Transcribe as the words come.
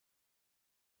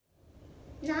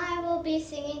Now I will be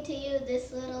singing to you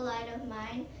This Little Light of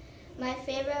Mine. My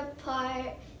favorite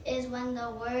part is when the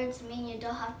words mean you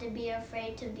don't have to be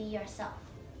afraid to be yourself.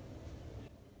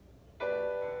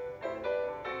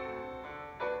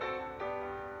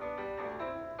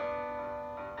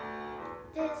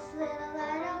 This little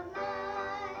light of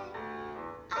mine,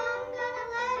 I'm gonna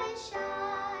let it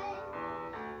shine.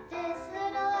 This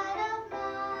little light of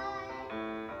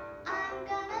mine, I'm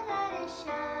gonna let it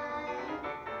shine.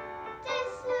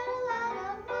 This little light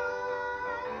of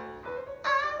mine,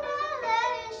 I'm gonna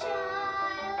let it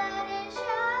shine, let it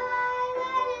shine,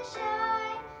 let it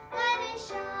shine, let it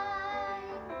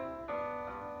shine.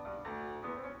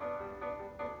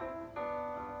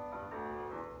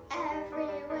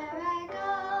 Everywhere I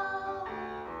go,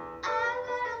 I'm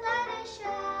gonna let it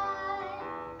shine.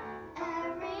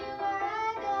 Everywhere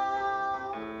I go,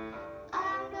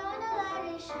 I'm gonna let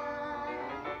it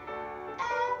shine.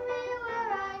 Everywhere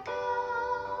I go,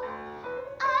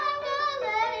 I'm gonna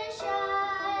let it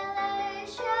shine, let it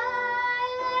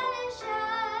shine, let it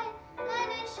shine, let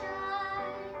it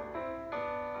shine.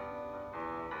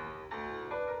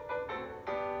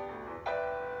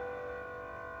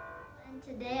 And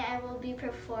today I will be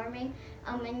performing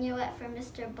a minuet for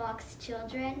Mr. Bach's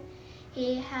children.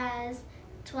 He has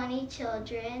 20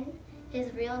 children.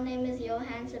 His real name is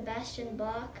Johann Sebastian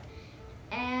Bach,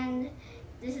 and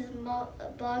this is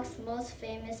Bach's most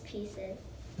famous pieces.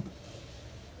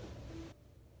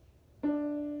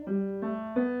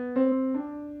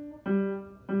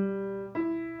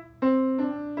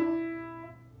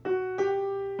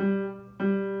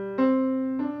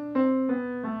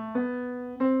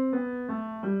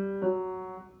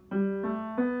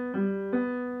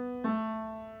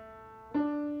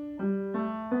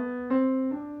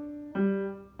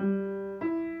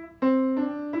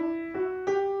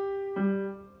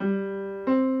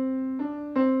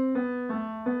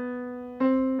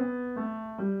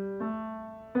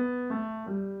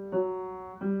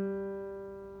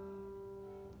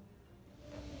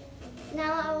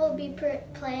 Now I will be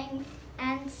playing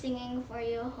and singing for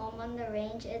you Home on the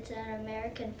Range. It's an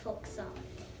American folk song.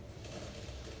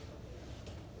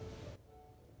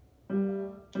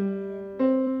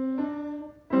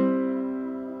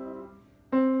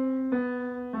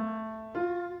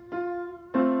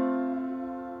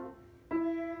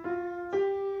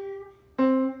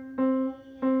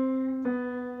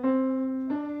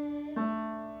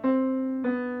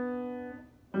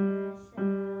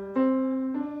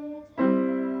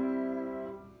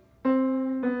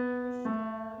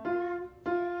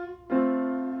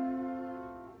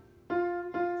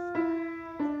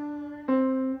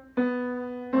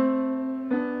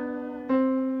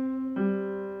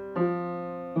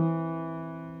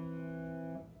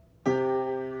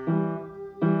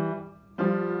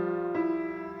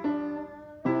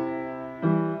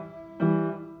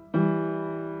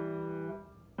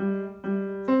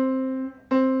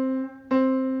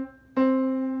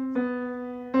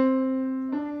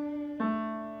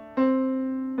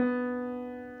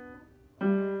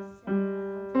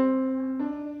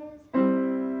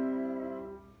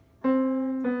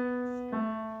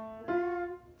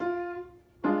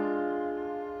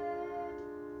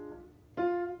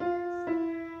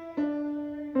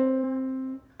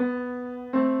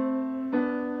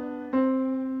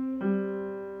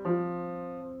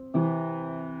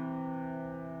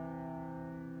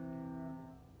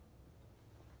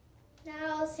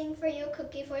 I'll sing for you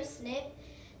Cookie for Snip.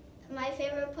 My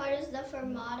favorite part is the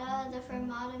fermata. The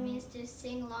fermata means to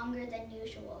sing longer than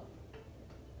usual.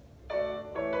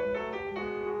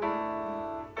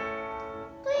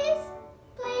 Please,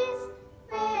 please,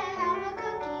 may I have a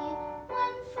cookie?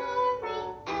 One for me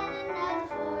and another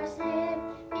for Snip.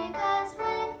 Because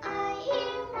when I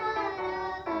eat one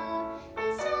alone,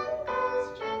 his tongue goes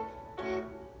drip, drip,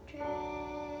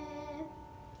 drip.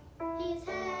 He's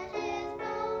had his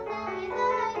bowl, now he's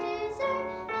had dessert,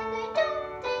 and I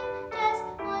don't think just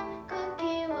one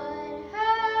cookie would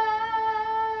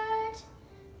hurt.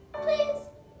 Please,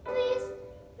 please,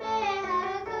 may I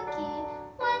have a cookie?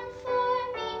 One for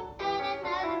me and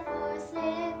another for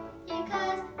Snip.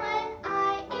 Because when I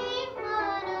eat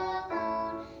one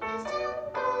alone, his tongue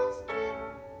goes drip,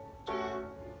 drip,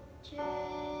 drip.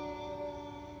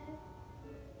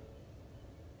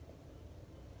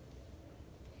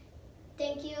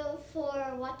 Thank you for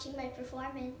watching my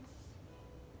performance.